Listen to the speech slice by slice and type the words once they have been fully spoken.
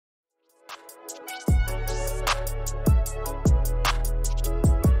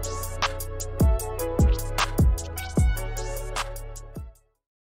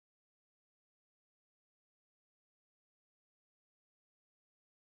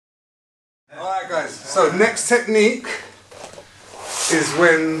Alright guys, so next technique is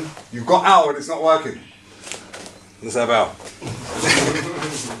when you've got Al and it's not working. Let's have Al.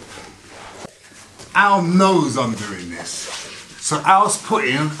 Al knows I'm doing this. So Al's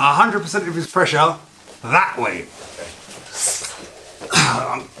putting 100% of his pressure that way.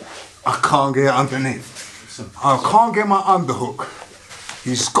 I can't get underneath. I can't get my underhook.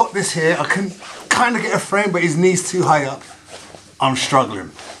 He's got this here. I can kind of get a frame, but his knee's too high up. I'm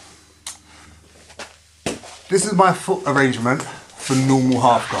struggling. This is my foot arrangement for normal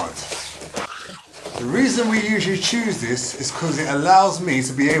half guards. The reason we usually choose this is because it allows me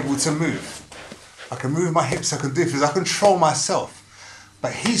to be able to move. I can move my hips, I can do things, I control myself.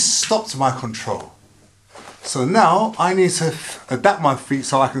 But he's stopped my control. So now I need to adapt my feet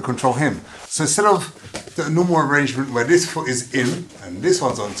so I can control him. So instead of the normal arrangement where this foot is in and this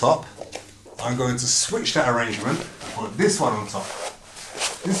one's on top, I'm going to switch that arrangement, put this one on top.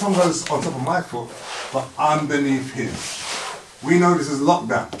 This one goes on top of my foot, but underneath his. We know this is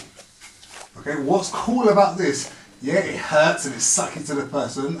lockdown. Okay, what's cool about this, yeah, it hurts and it's sucky to the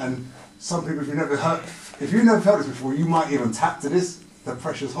person, and some people, if you've never felt this before, you might even tap to this. The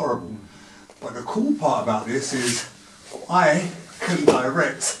pressure's horrible. But the cool part about this is I can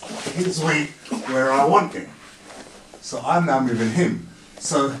direct his weight where I want it. So I'm now moving him.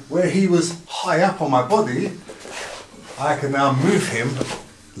 So where he was high up on my body, I can now move him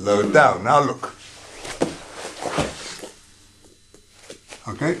low down. Now look.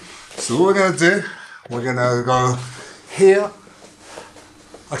 Okay, so what we're going to do, we're going to go here.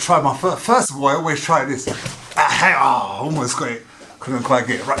 I tried my first of all, I always try this. Almost got it. Couldn't quite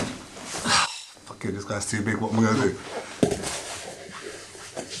get it right. Fuck it, this guy's too big. What am I going to do?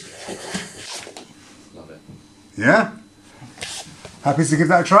 Love it. Yeah? Happy to give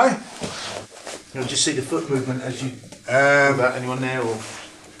that a try? You'll just see the foot movement as you... without anyone there or...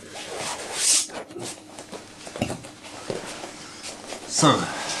 So,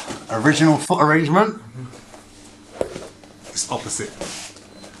 original foot arrangement. It's opposite.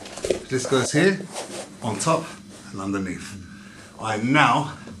 This goes here, on top and underneath. I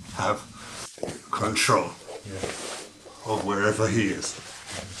now have control of wherever he is.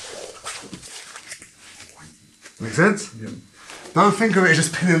 Make sense? Yeah. Don't think of it as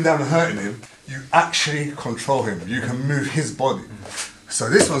just pinning him down and hurting him. You actually control him. You can move his body. So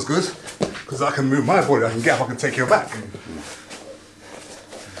this one's good because I can move my body. I can get up, I can take your back.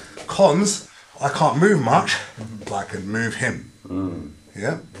 Cons, I can't move much, but I can move him.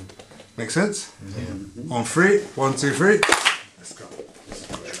 Yeah? Make sense? Yeah. On 3, 1, 2, 3. Let's go.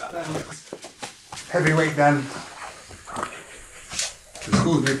 Heavy weight then. It's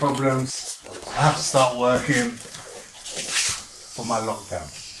causing me problems. I have to start working for my lockdown.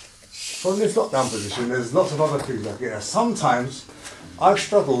 From this lockdown position, there's lots of other things I get. Sometimes I've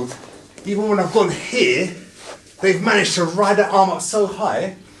struggled, even when I've gone here, they've managed to ride that arm up so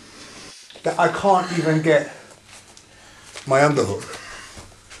high that I can't even get my underhook.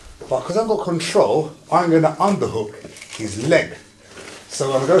 But because I've got control, I'm going to underhook his leg.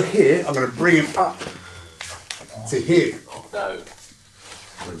 So I'm going to go here, I'm going to bring him up to here. No.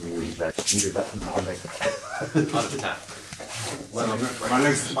 Well,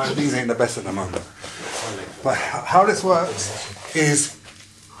 my knees ain't the best at the moment. But how this works is,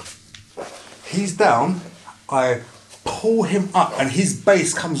 he's down, I pull him up and his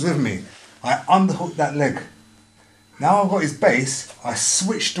base comes with me. I underhook that leg. Now I've got his base, I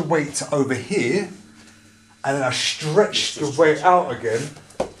switch the weight to over here, and then I stretch the weight out again,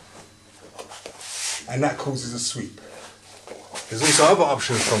 and that causes a sweep. There's also other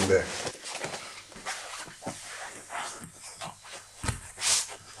options from there.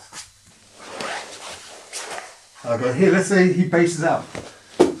 I go here, let's say he bases out,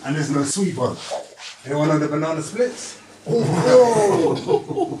 and there's no sweep on. Anyone know the banana splits? Oh!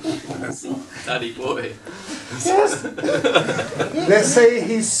 Daddy boy. Yes. Let's say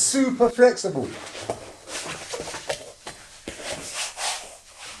he's super flexible.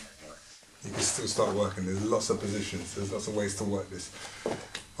 You can still start working. There's lots of positions. There's lots of ways to work this.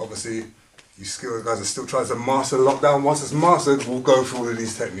 Obviously, you skilled guys are still trying to master lockdown. Once it's mastered, we'll go through all of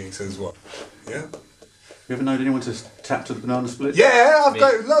these techniques as well. Yeah? You ever known anyone to tap to the banana split? Yeah, I've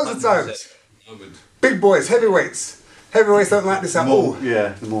got it loads of times. Big boys, heavyweights. Heavyweights don't like this at all. Yeah,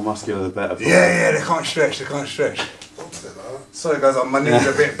 the more muscular the better. Yeah, they can't stretch, they can't stretch. Sorry guys, my knees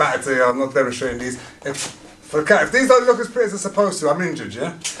are a bit battered today, I'm not demonstrating these. If these don't look as pretty as they're supposed to, I'm injured,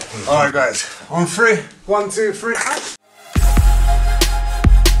 yeah? Alright guys, on 3, 1, 2, 3,